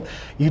overwhelming.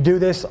 You do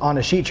this on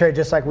a sheet tray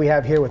just like we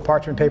have here with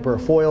parchment paper or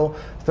foil.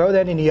 Throw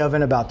that in the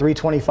oven about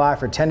 325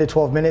 for 10 to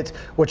 12 minutes.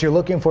 What you're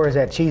looking for is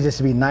that cheese is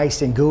to be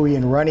nice and gooey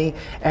and runny,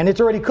 and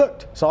it's already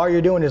cooked. So all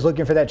you're doing is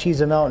looking for that cheese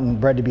to melt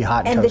and bread to be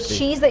hot and toasty. And the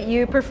cheese that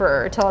you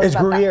prefer, tell us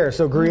about Gruyere. that.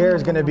 So Gruyere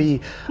is going to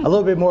be a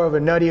little bit more of a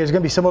nutty. It's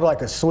going to be similar to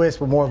like a Swiss,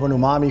 but more of an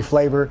umami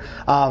flavor.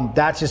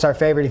 That's just our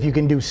favorite. If you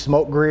can do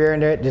smoked Gruyere in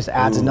there, it just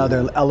adds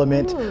another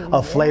element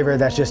of flavor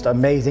that's just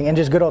amazing. And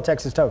just good old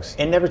Texas toast.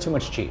 And never too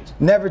much cheese.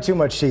 Never too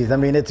much cheese. I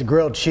mean, it's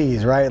grilled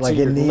cheese, right? Like so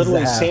you're it needs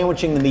literally to have.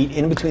 Sandwiching the meat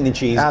in between the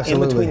cheese, in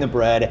between the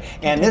bread.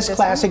 And this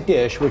classic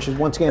dish, which is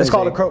once again, it's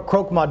called a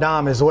croque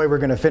madame, is the way we're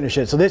going to finish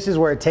it. So this is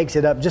where it takes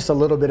it up just a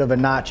little bit of a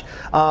notch.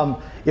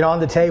 On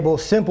the table,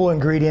 simple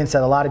ingredients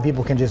that a lot of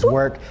people can just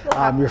work.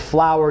 Your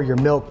flour, your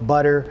milk,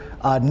 butter.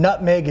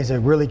 Nutmeg is a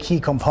really key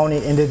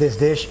component into this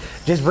dish.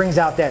 Just brings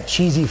out that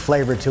cheesy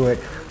flavor to it.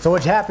 So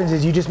what happens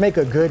is you just make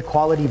a good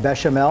quality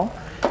bechamel,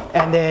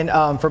 and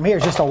then from here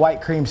it's just a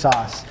white cream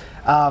sauce.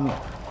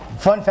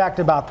 Fun fact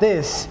about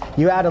this,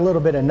 you add a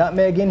little bit of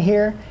nutmeg in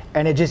here,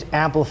 and it just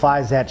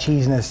amplifies that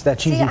cheesiness, that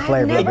cheesy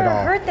flavor of it all. I've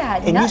never heard that.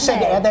 And nutmeg. You said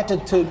to add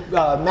that to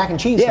mac and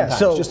cheese sometimes.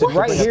 So just to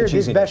right here,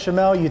 this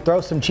bechamel, you throw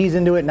some cheese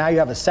into it. Now you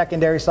have a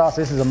secondary sauce.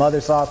 This is a mother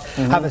sauce.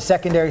 Have a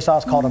secondary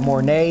sauce called a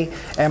Mornay.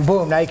 And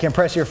boom, now you can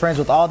impress your friends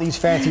with all these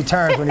fancy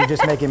terms when you're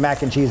just making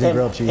mac and cheese and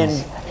grilled cheese.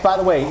 And by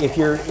the way, if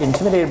you're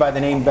intimidated by the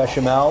name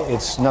bechamel,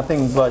 it's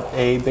nothing but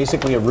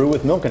basically a roux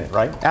with milk in it,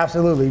 right?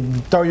 Absolutely.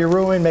 Throw your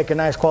roux in, make a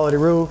nice quality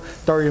roux.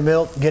 Throw your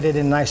milk, get it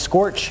in a nice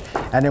scorch.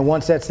 And then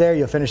once that's there,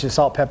 you'll finish the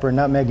salt, pepper, and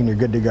nutmeg, and you're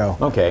good to go.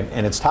 Okay,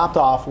 and it's topped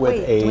off with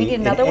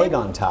an egg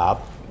on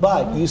top.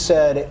 But you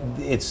said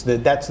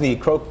that's the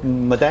croque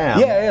madame.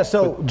 Yeah.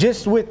 So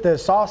just with the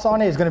sauce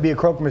on it, it's going to be a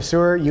croque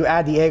monsieur. You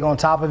add the egg on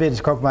top of it, it's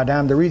croque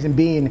madame. The reason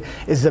being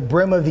is the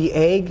brim of the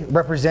egg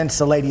represents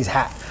the lady's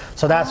hat.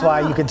 So that's why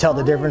you can tell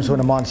the difference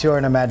between a monsieur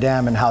and a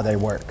madame and how they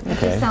work.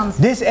 Okay.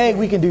 This egg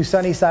we can do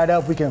sunny side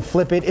up. We can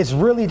flip it. It's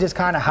really just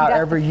kind of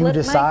however you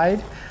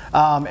decide.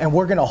 And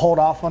we're going to hold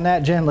off on that,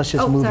 Jen. Let's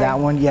just move that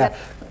one. Yeah.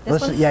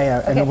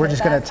 And then we're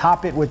just going to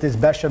top it with this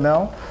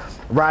bechamel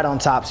right on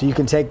top. So you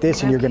can take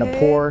this and you're going to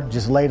pour,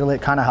 just ladle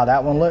it, kind of how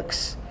that one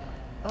looks.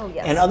 Oh,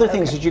 yes. And other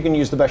things that you can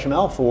use the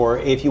bechamel for,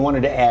 if you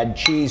wanted to add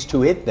cheese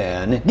to it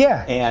then,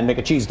 and make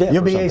a cheese dip.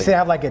 You'll be able to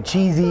have like a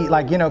cheesy,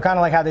 kind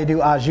of like how they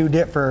do au jus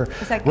dip for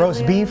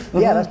roast beef.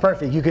 Yeah, that's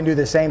perfect. You can do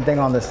the same thing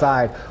on the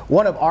side.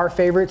 One of our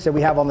favorites that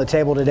we have on the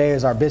table today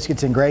is our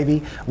biscuits and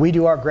gravy. We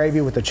do our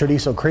gravy with the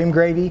chorizo cream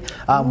gravy.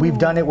 We've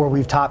done it where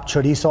we've topped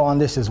chorizo on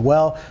this as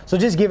well. So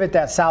just give it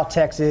that South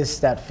Texas,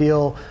 that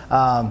feel,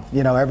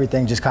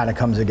 everything just kind of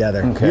comes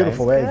together. Okay.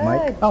 Beautiful egg,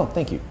 Mike. Oh,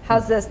 thank you.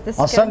 How's this?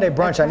 On Sunday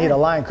brunch, I need a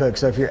line cook.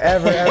 So if you're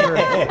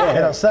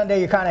ever, Sunday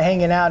you're kind of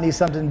hanging out, need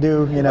something to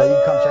do, you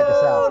can come check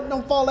us out.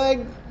 Don't fall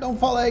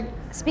egg.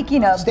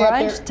 Speaking of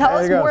brunch, tell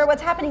us more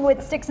what's happening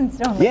with Sticks and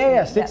Stones.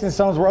 Yeah, Sticks and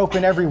Stones. We're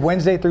open every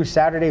Wednesday through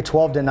Saturday,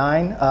 12 to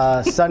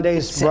 9.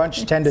 Sundays,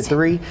 brunch, 10 to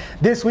 3.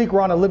 This week,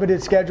 we're on a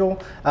limited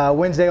schedule.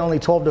 Wednesday, only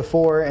 12 to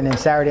 4, and then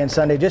Saturday and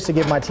Sunday, just to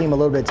give my team a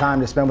little bit of time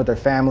to spend with their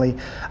family.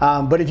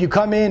 But if you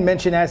come in,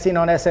 mention As Seen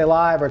on SA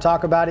Live, or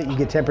talk about it, you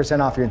get 10%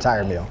 off your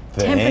entire meal.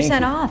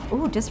 10% off.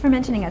 Ooh, just for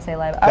mentioning SA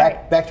Live. All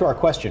right. Back to our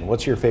question.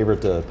 What's your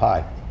favorite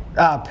pie?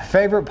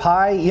 Favorite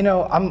pie,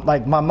 I'm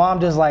like, my mom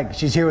does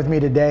she's here with me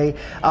today,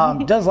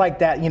 does like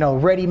that,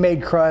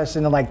 ready-made crust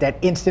and then like that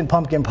instant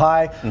pumpkin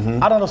pie.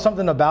 I don't know,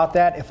 something about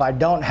that. If I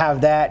don't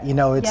have that,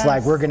 it's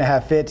like we're gonna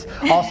have fits.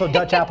 Also,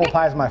 Dutch apple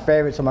pie is my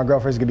favorite, so my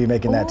girlfriend's gonna be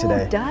making that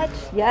today. Dutch,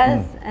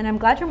 yes. And I'm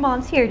glad your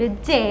mom's here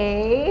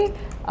today.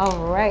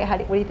 All right,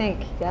 what do you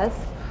think? Yes?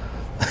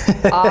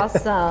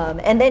 Awesome.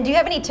 And then do you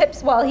have any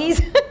tips while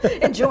he's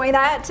enjoying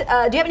that. Do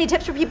you have any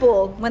tips for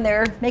people when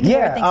they're making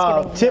their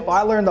Thanksgiving tip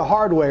I learned the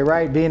hard way,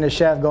 right? Being a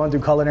chef, going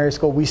through culinary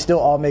school, we still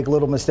all make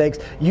little mistakes.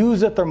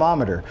 Use a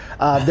thermometer.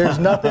 There's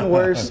nothing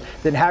worse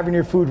than having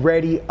your food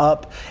ready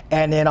up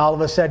and then all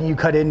of a sudden you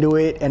cut into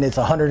it and it's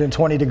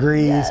 120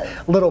 degrees,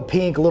 little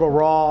pink, little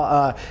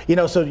raw.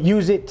 So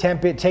use it,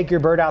 temp it, take your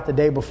bird out the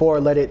day before,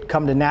 let it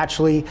come to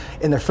naturally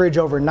in the fridge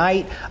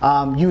overnight.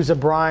 Use a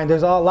brine.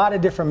 There's a lot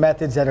of different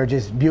methods that are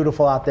just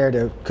beautiful out there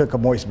to cook a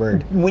moist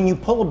bird. When you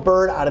pull a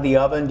bird out of the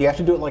oven, do you have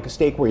to do it like a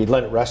steak where you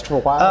let it rest for a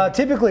while?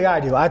 Typically I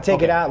do. I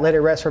take it out, let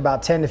it rest for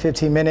about 10 to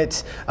 15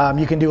 minutes.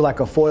 You can do like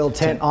a foil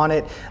tent on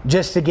it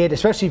just to get,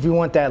 especially if you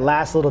want that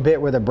last little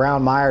bit where the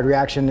brown Maillard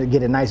reaction to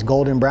get a nice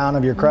golden brown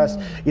of your crust.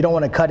 You don't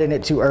want to cut in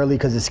it too early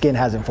because the skin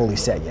hasn't fully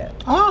set yet.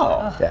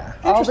 Oh, yeah.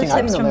 All the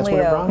tips from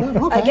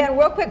Leo. Again,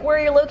 real quick, where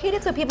you're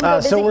located so people can go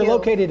visit So we're you.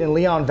 located in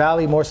Leon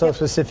Valley, more so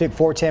specific,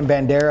 410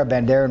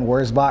 Bandera and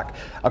Wurzbach,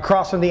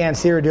 across from the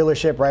Ancira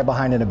dealership, right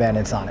behind an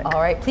abandoned Sonic.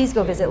 All right, please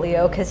go visit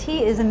Leo because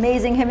he is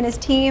amazing. Him and his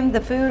team,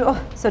 the food,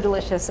 so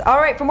delicious. All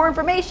right, for more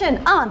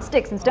information on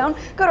Sticks and Stone,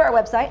 go to our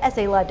website,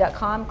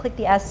 salive.com, click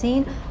the As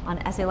Seen on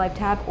SA Live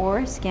tab,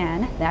 or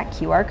scan that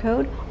QR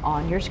code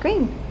on your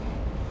screen.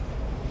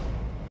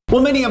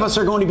 Well, many of us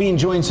are going to be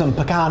enjoying some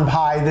pecan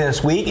pie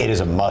this week. It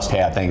is a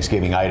must-have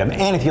Thanksgiving item.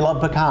 And if you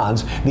love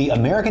pecans, the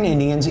American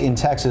Indians in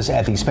Texas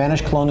at the Spanish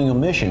Colonial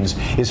Missions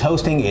is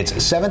hosting its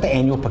 7th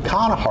annual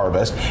pecan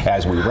harvest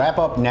as we wrap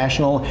up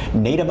National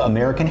Native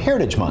American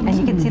Heritage Month. And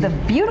you can see the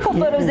beautiful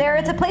photos there.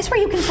 It's a place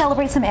where you can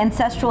celebrate some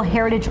ancestral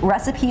heritage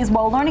recipes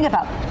while learning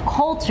about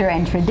culture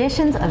and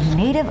traditions of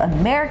Native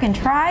American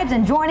tribes.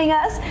 And joining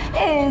us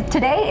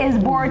today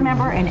is board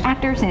member and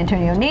actor San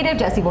Antonio native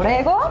Jesse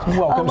Borrego.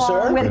 Welcome,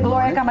 sir. Along with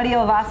Gloria Camarillo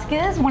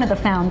Vasquez, one of the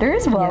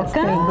founders.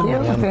 Welcome.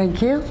 Yes,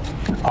 thank you.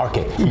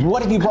 Okay,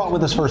 what have you brought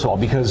with us first of all?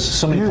 Because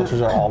so many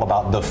cultures are all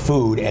about the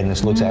food, and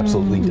this looks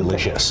absolutely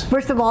delicious.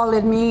 First of all,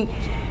 let me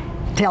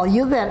tell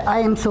you that I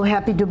am so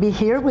happy to be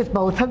here with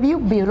both of you,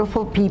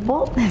 beautiful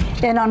people.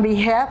 And on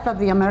behalf of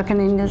the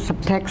American Indians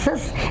of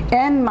Texas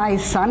and my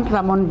son,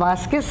 Ramon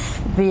Vasquez,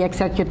 the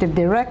executive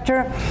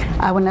director,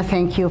 I want to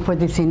thank you for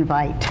this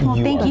invite. Well,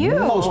 thank you.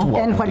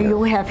 And what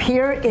you have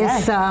here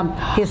is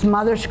his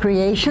mother's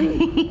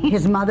creation,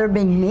 his mother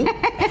being me.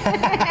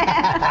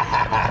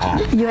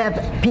 You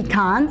have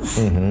pecans,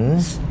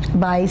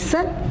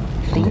 bison,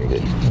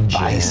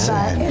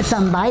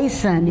 some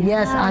bison,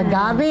 yes,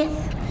 agave,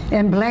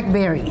 and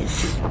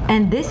blackberries.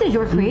 And this is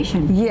your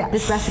creation? Yes.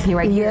 This recipe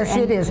right here? Yes,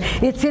 it is.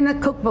 It's in a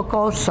cookbook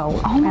also.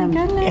 Oh my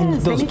goodness. And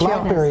those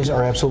blackberries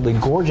are absolutely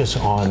gorgeous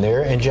on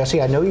there. And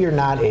Jesse, I know you're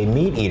not a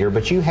meat eater,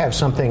 but you have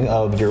something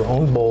of your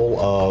own bowl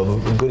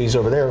of goodies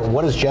over there.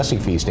 What is Jesse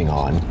feasting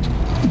on?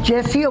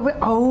 Jesse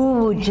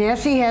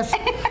Jesse has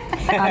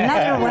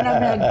another one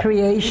of my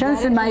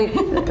creations, my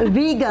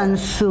vegan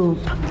soup.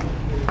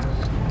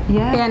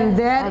 Yeah. And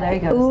that, there he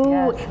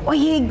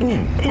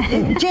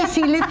goes.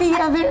 Jesse, let the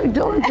other,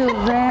 don't do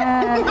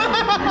that.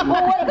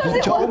 Well, what goes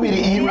He told me to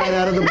eat right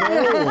out of the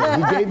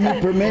bowl. He gave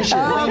me permission.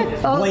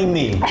 Blame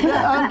me.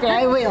 Okay,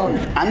 I will.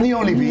 I'm the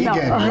only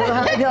vegan.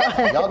 No.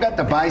 Y'all got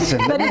the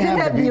bison. But isn't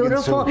that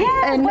beautiful?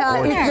 And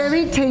it's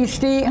very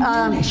tasty.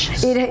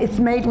 It's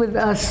made with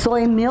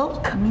soy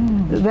milk,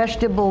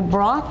 vegetable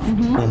broth,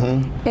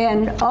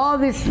 and all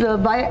these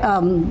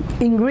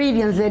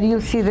ingredients that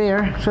you see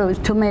there. So it's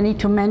too many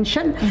to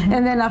mention.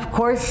 And then, of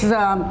course,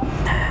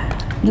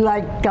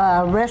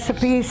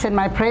 recipes and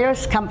my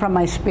prayers come from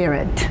my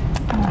spirit.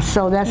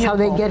 So that's how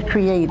they get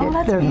created.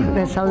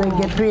 That's how they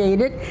get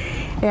created.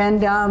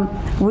 And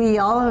we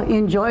all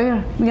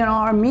enjoy,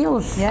 our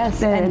meals.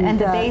 Yes, and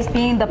the base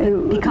being the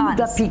pecans.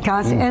 The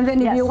pecans. And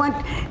then if you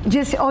want,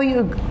 just,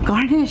 you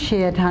garnish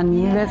it,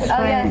 honey. That's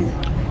right.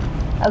 Yes.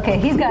 Okay,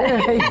 he's got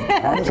it.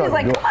 She's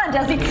like, come on,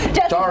 Jesse.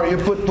 Sorry, you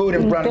put food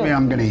in front of me,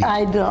 I'm going to eat.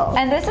 I know.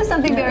 And this is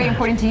something very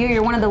important to you.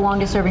 You're one of the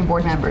longest serving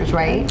board members,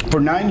 right? For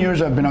 9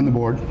 years, I've been on the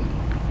board.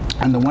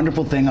 And the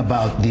wonderful thing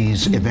about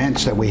these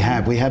events that we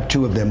have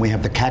two of them. We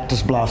have the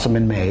Cactus Blossom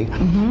in May,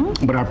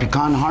 but our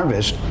Pecan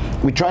Harvest,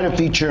 we try to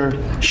feature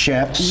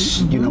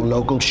chefs,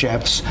 local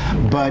chefs.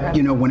 But,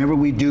 whenever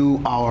we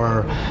do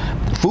our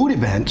food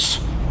events,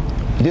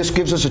 this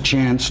gives us a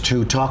chance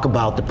to talk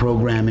about the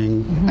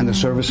programming and the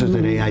services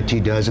that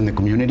AIT does in the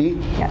community.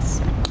 Yes.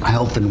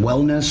 Health and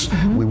wellness.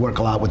 We work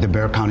a lot with the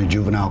Bexar County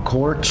Juvenile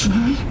Courts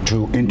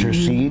to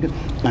intercede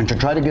and to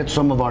try to get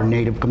some of our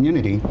Native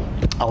community.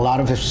 A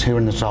lot of us here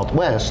in the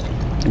Southwest,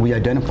 we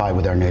identify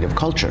with our Native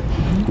culture.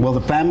 Well,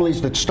 the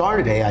families that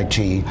started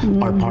AIT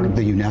are part of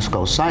the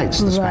UNESCO sites,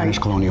 the Spanish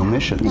Colonial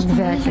Missions.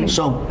 Exactly.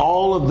 So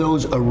all of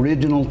those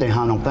original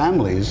Tejano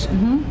families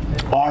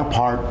are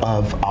part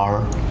of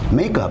our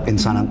makeup in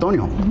San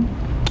Antonio.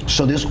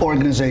 So this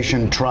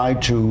organization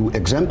tried to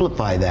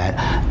exemplify that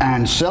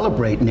and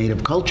celebrate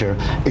Native culture,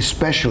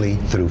 especially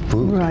through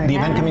food. Right. The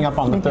event coming up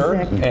on the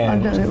 3rd,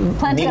 and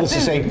needless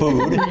to say,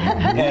 food.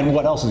 And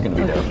what else is going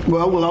to be there?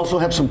 Well, we'll also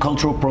have some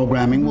cultural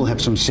programming. We'll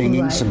have some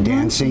singing, some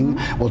dancing.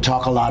 We'll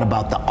talk a lot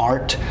about the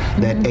art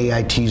that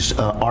AIT's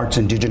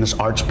Indigenous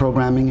Arts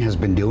Programming has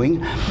been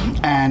doing.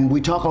 And we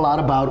talk a lot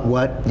about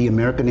what the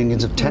American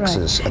Indians of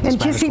Texas at the and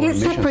Spanish Jesse,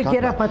 let's not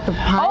forget about the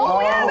pie.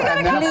 Oh, yeah, we gotta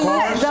and then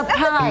the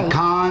pie.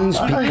 Pecans.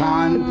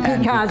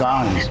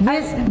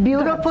 This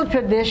beautiful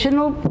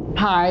traditional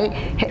pie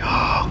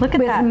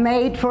was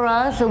made for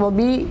us. It will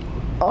be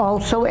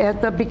also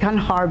at the pecan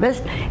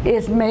harvest.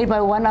 Is made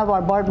by one of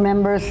our board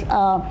members'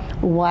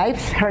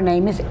 wives. Her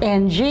name is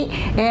Angie.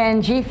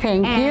 Angie,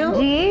 thank you.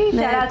 Angie,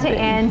 shout out to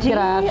Angie.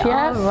 Gracias.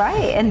 All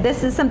right, and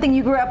this is something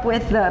you grew up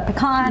with,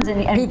 pecans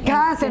and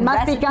pecans and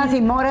más pecans y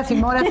moras y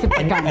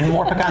pecans. And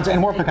more pecans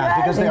and more pecans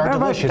because they are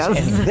delicious. And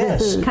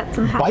this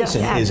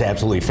bison is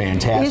absolutely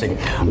fantastic.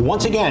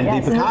 Once again,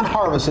 the pecan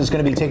harvest is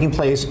going to be taking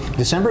place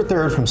December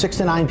 3rd from 6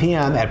 to 9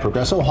 p.m. at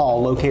Progresso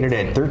Hall, located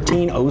at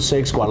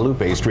 1306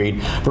 Guadalupe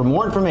Street. For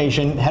more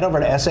information, head over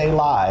to SA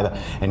Live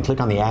and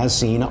click on the As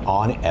Seen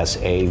on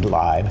SA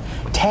Live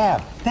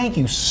tab. Thank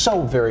you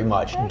so very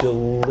much.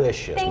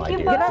 Delicious, my dear.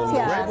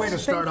 Great way to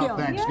start off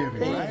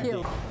Thanksgiving,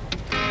 right?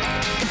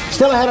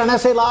 Still ahead on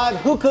SA Live,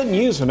 who couldn't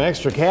use some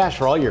extra cash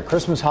for all your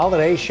Christmas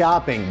holiday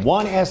shopping?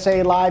 One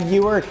SA Live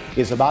viewer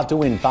is about to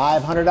win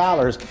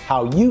 $500.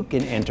 How you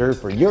can enter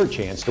for your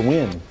chance to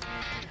win.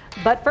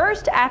 But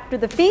first, after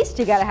the feast,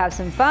 you gotta have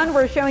some fun.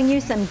 We're showing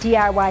you some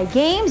DIY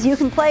games you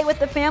can play with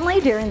the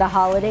family during the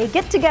holiday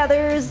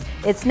get-togethers.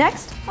 It's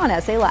next on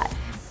SA Live.